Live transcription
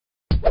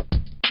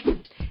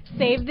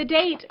Save the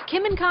date.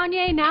 Kim and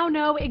Kanye now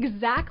know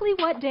exactly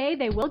what day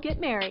they will get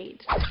married.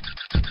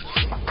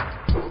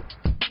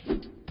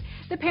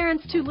 The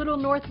parents to Little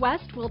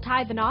Northwest will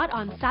tie the knot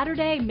on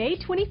Saturday, May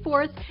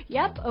 24th,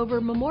 over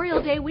Memorial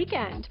Day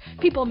weekend.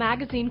 People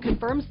magazine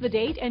confirms the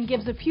date and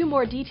gives a few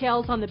more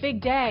details on the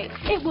big day.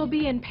 It will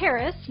be in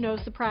Paris, no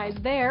surprise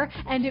there,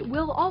 and it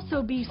will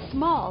also be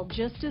small,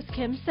 just as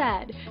Kim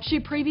said. She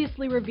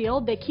previously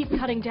revealed they keep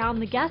cutting down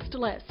the guest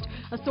list.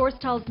 A source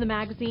tells the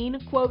magazine,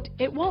 quote,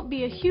 "It won't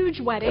be a huge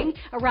wedding,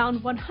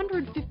 around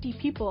 150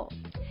 people."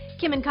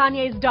 Kim and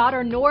Kanye's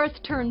daughter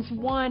North turns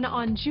 1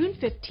 on June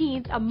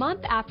 15th, a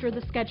month after the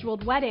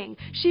scheduled wedding.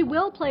 She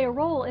will play a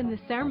role in the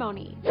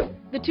ceremony.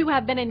 The two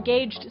have been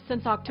engaged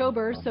since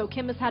October, so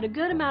Kim has had a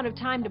good amount of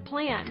time to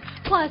plan.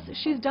 Plus,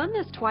 she's done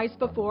this twice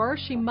before.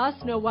 She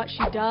must know what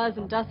she does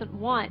and doesn't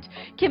want.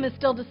 Kim is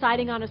still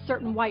deciding on a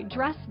certain white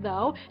dress,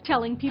 though,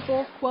 telling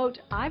people, quote,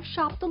 "I've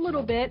shopped a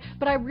little bit,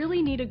 but I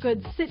really need a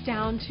good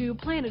sit-down to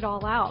plan it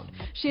all out."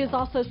 She has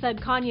also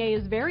said Kanye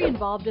is very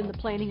involved in the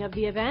planning of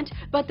the event,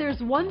 but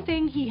there's one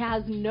thing he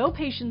has no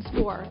patience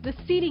for: the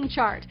seating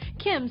chart.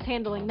 Kim's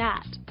handling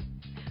that.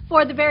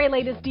 For the very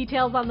latest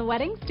details on the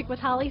wedding, stick with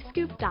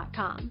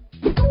Hollyscoop.com.